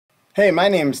Hey, my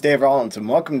name is Dave Rollins and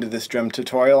welcome to this drum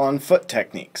tutorial on foot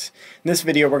techniques. In this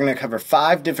video we're going to cover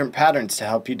 5 different patterns to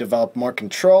help you develop more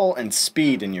control and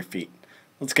speed in your feet.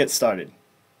 Let's get started.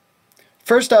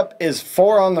 First up is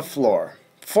 4 on the floor.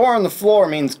 4 on the floor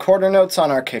means quarter notes on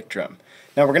our kick drum.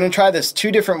 Now we're going to try this 2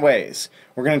 different ways.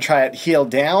 We're going to try it heel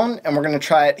down and we're going to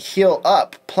try it heel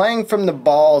up, playing from the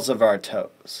balls of our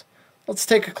toes. Let's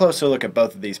take a closer look at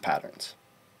both of these patterns.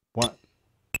 1,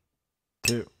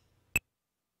 2,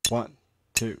 1,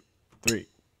 2, 3,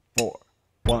 4.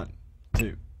 1,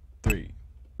 2, 3,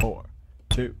 4.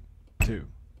 2, 2,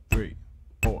 3,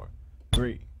 4.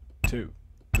 3, 2,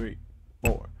 3,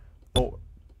 4. 4,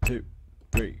 2,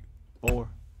 3, 4.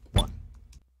 1.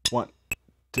 1,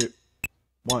 2,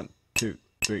 1, 2,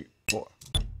 3, 4.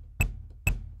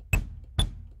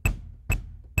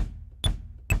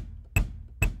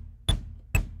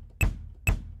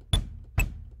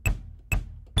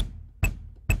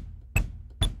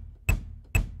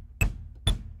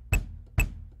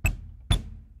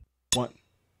 One,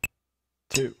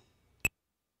 two,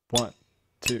 1,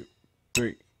 2,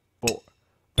 3, 4.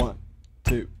 1,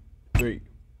 2, 3,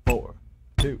 4.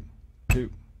 2, 2,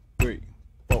 3,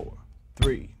 4.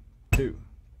 3, 2,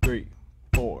 3,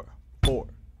 4. 4,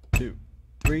 2,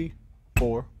 3,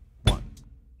 4. 1.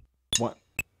 1,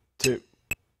 2,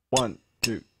 1,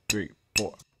 2, 3,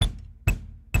 4.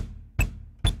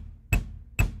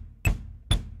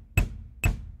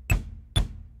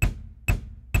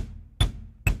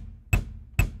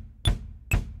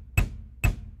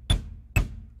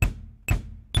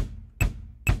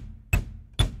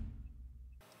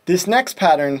 This next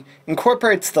pattern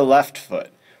incorporates the left foot.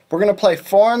 We're going to play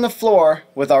 4 on the floor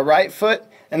with our right foot,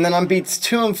 and then on beats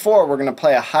 2 and 4 we're going to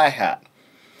play a hi-hat.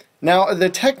 Now the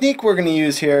technique we're going to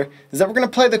use here is that we're going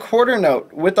to play the quarter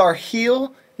note with our heel,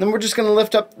 and then we're just going to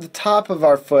lift up the top of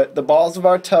our foot, the balls of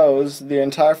our toes, the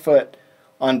entire foot,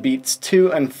 on beats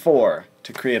 2 and 4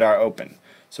 to create our open.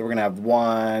 So we're going to have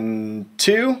 1,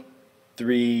 2,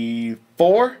 3,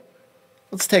 4.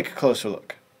 Let's take a closer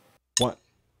look. 1,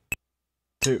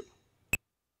 2,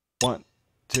 1,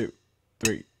 2,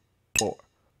 3, 4.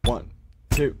 1,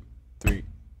 2, 3,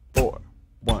 4.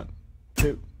 1,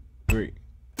 2, 3,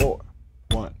 4.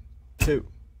 1, 2,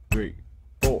 3,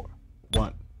 4.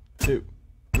 1, 2,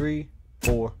 3,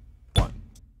 4. 1.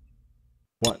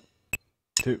 1,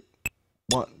 2,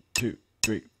 1, 2,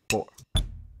 3, 4.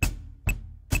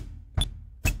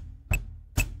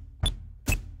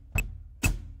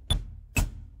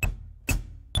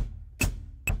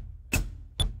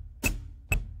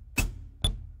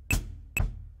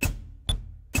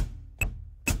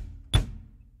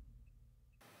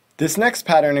 This next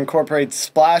pattern incorporates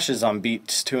splashes on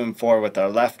beats 2 and 4 with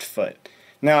our left foot.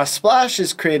 Now a splash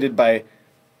is created by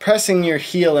pressing your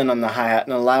heel in on the hi-hat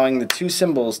and allowing the 2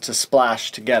 cymbals to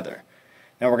splash together.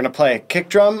 Now we're going to play a kick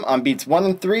drum on beats 1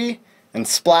 and 3 and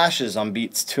splashes on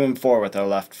beats 2 and 4 with our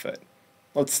left foot.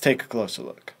 Let's take a closer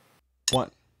look.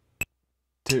 1,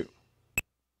 2,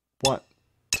 1,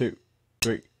 2,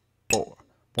 3, 4.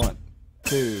 1,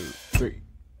 2, 3,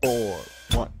 4.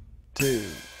 1, 2,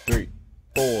 3,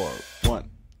 4. 1,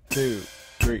 2,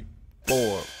 3,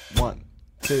 4. 1,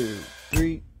 2,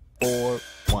 3, 4.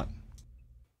 1.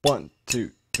 1,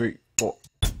 2, 3, 4.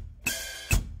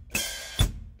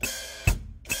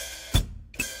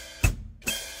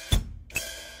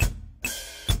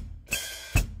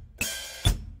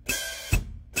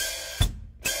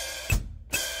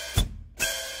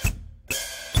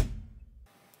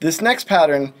 This next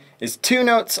pattern is 2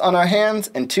 notes on our hands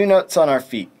and 2 notes on our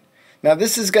feet. Now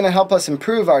this is going to help us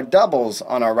improve our doubles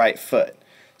on our right foot.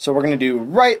 So we're going to do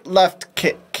right, left,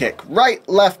 kick, kick, right,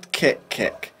 left, kick,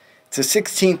 kick. It's a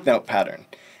 16th note pattern.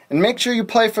 And make sure you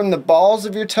play from the balls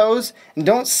of your toes and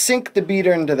don't sink the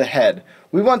beater into the head.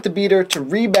 We want the beater to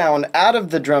rebound out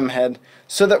of the drum head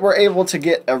so that we're able to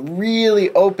get a really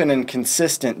open and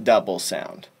consistent double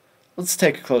sound. Let's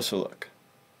take a closer look.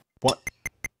 1,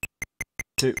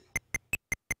 2,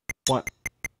 1,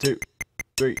 2,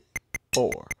 3,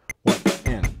 4. 1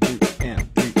 and 2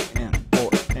 and 3 and 4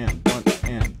 and 1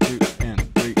 and 2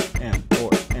 and 3 and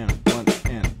 4 and 1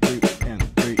 and 2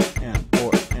 and 3 and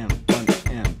 4 and 1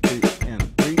 and 2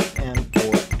 and 3 and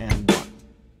 4 and 1.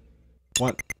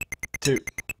 1, 2,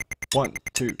 1,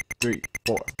 2, 3,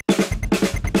 4.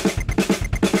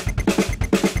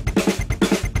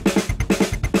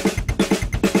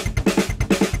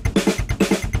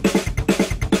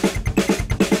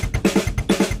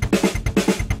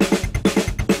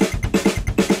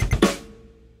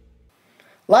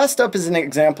 Last up is an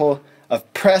example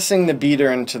of pressing the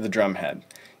beater into the drum head.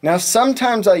 Now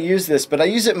sometimes I use this, but I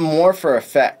use it more for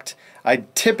effect. I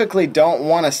typically don't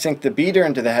want to sink the beater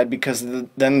into the head because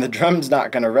then the drum's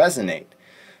not going to resonate.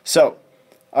 So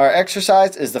our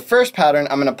exercise is the first pattern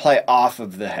I'm going to play off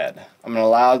of the head. I'm going to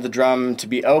allow the drum to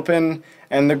be open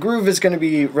and the groove is going to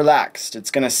be relaxed.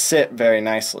 It's going to sit very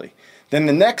nicely. Then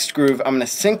the next groove, I'm going to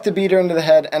sink the beater into the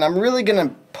head and I'm really going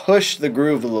to push the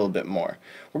groove a little bit more.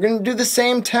 We're going to do the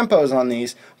same tempos on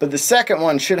these, but the second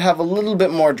one should have a little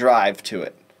bit more drive to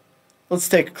it. Let's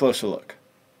take a closer look.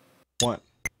 1,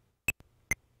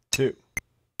 2,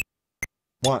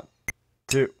 1,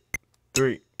 2,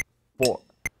 3, 4.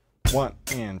 1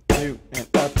 and 2 and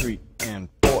a 3 and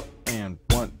 4 and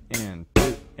 1 and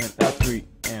 2 and a 3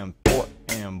 and 4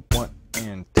 and 1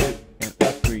 and 2 and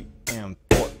a 3 and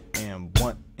 4 and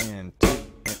 1 and 2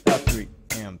 and a 3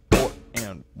 and 4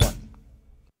 and 1.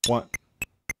 1,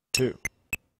 2,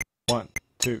 1,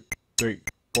 2, 3,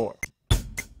 4.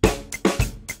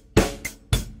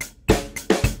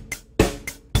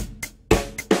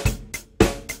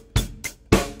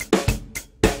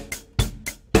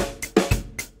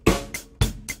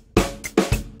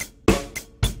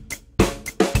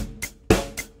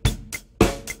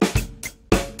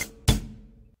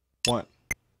 One,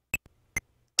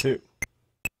 two,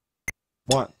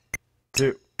 1,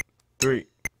 2, 3,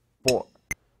 4.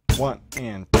 1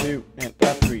 and 2 and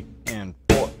a 3 and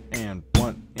 4 and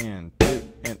 1 and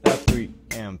 2 and a 3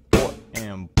 and 4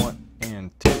 and 1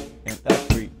 and 2 and a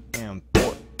 3 and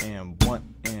 4 and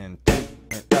 1 and 2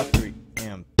 and a 3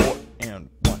 and 4 and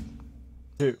 1,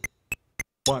 2,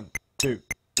 1, 2,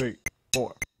 3,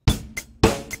 4.